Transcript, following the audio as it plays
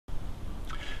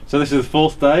So this is the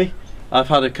fourth day. I've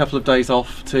had a couple of days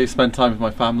off to spend time with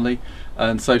my family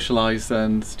and socialise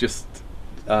and just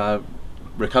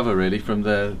recover really from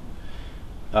the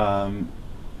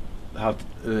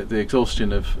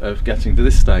exhaustion of getting to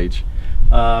this stage.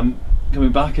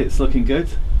 Coming back, it's looking good.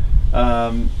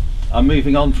 I'm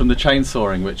moving on from the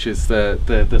chainsawing, which is the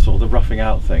sort of the roughing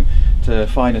out thing, to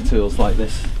finer tools like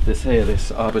this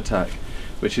Arbortech,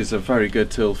 which is a very good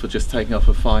tool for just taking off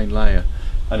a fine layer,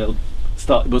 and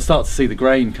we'll start to see the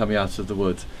grain coming out of the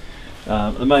wood.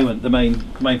 At the moment, the main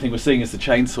thing we're seeing is the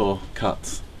chainsaw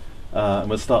cuts, and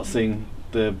we'll start seeing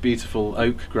the beautiful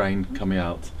oak grain coming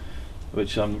out,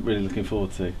 which I'm really looking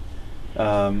forward to.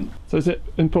 So is it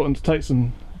important to take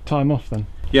some time off then?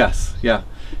 Yes, yeah.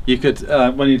 You could,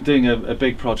 when you're doing a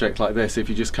big project like this, if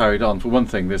you just carried on, for one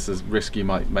thing, there's a risk you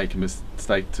might make a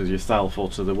mistake to yourself or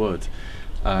to the wood.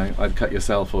 I'd cut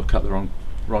yourself or cut the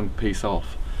wrong piece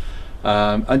off.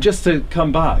 And just to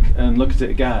come back and look at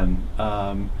it again,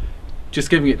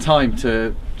 just giving it time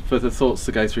for the thoughts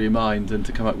to go through your mind and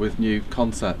to come up with new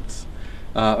concepts.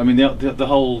 I mean, the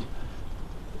whole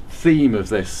theme of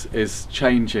this is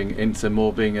changing into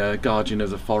more being a guardian of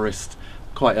the forest,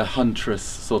 quite a huntress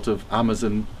sort of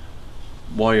Amazon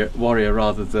warrior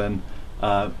rather than,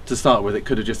 to start with, it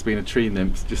could have just been a tree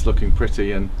nymph just looking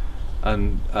pretty and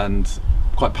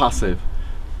quite passive.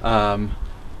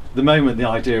 The moment the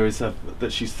idea is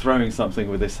that she's throwing something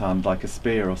with this hand, like a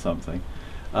spear or something,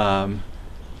 in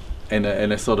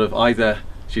a sort of, either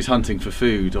she's hunting for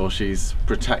food or she's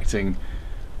protecting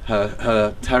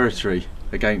her territory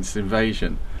against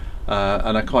invasion,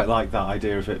 and I quite like that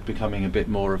idea of it becoming a bit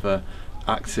more of a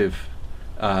active,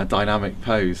 dynamic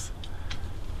pose.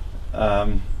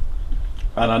 And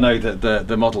I know that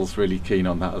the model's really keen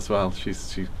on that as well.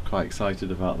 She's quite excited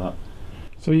about that.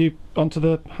 So are you onto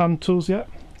the hand tools yet?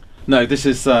 No, this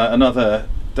is another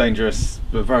dangerous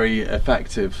but very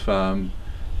effective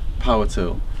power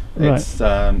tool. Right. It's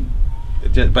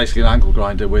basically an angle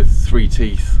grinder with 3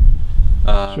 teeth.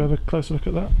 Should we have a closer look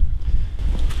at that?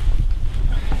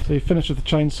 So you finished with the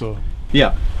chainsaw?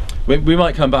 Yeah. We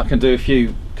might come back and do a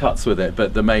few cuts with it,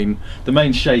 but the main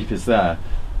shape is there.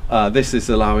 This is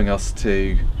allowing us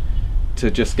to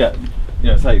just get,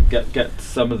 get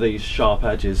some of these sharp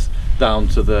edges down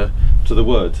to the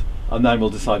wood, and then we'll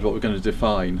decide what we're going to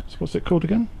define. So what's it called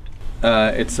again?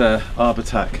 It's a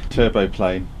Arbortech turbo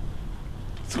plane.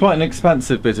 It's quite an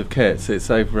expensive bit of kit.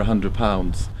 It's over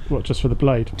 £100. What, just for the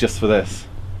blade? Just for this,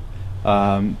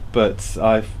 but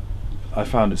I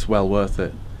found it's well worth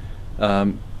it.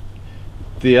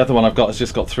 The other one I've got has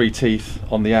just got 3 teeth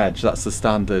on the edge. That's the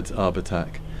standard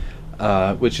Arbortech,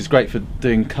 which is great for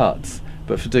doing cuts,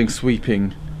 but for doing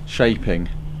sweeping shaping,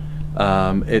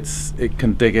 it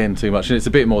can dig in too much, and it's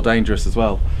a bit more dangerous as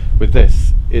well. With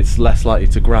this, it's less likely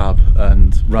to grab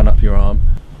and run up your arm.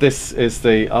 This is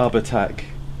the Arbortech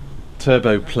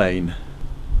turbo plane.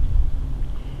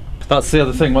 That's the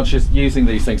other thing, once you're using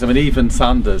these things, I mean, even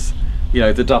sanders,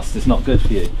 the dust is not good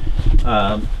for you.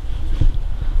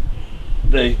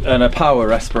 And a power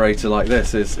respirator like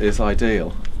this is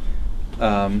ideal.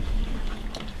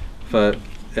 It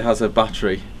has a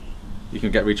battery. You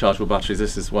can get rechargeable batteries.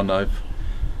 This is one I've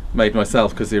made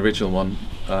myself because the original one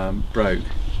broke.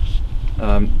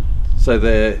 So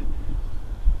the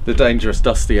dangerous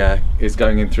dusty air is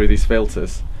going in through these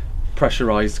filters.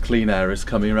 Pressurized clean air is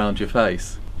coming around your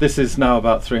face. This is now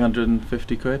about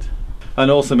 350 quid,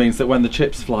 and also means that when the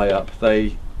chips fly up,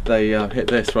 they hit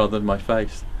this rather than my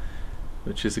face,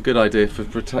 which is a good idea for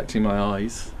protecting my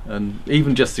eyes and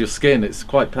even just your skin. It's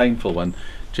quite painful when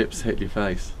chips hit your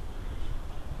face.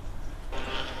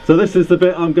 So this is the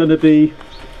bit I'm going to be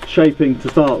shaping to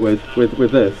start with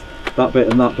this, that bit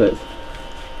and that bit.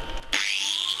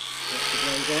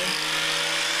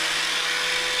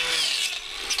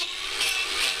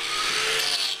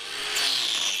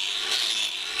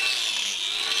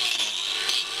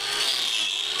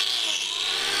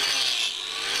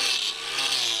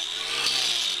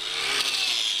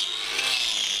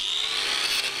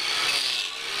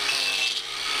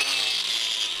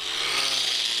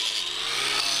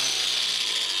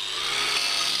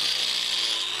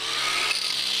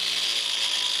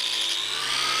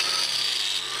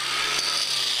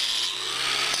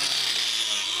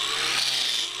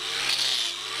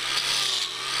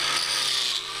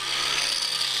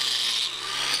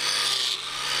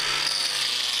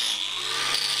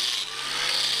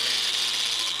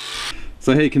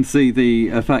 So here you can see the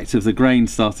effect of the grain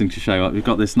starting to show up. We've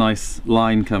got this nice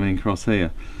line coming across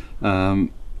here that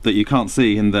you can't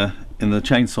see in the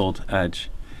chainsawed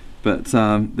edge, but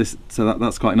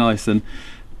that's quite nice. And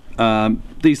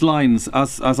these lines,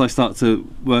 as I start to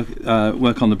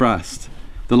work on the breast,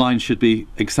 the line should be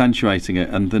accentuating it,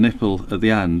 and the nipple at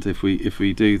the end, if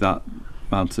we do that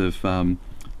amount of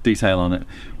detail on it,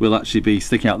 will actually be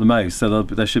sticking out the most. So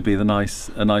there should be a nice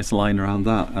line around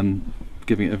that and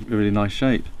giving it a really nice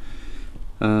shape.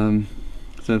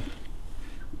 So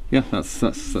yeah,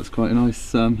 that's quite a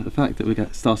nice effect that we're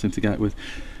starting to get with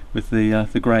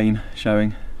the grain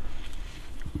showing.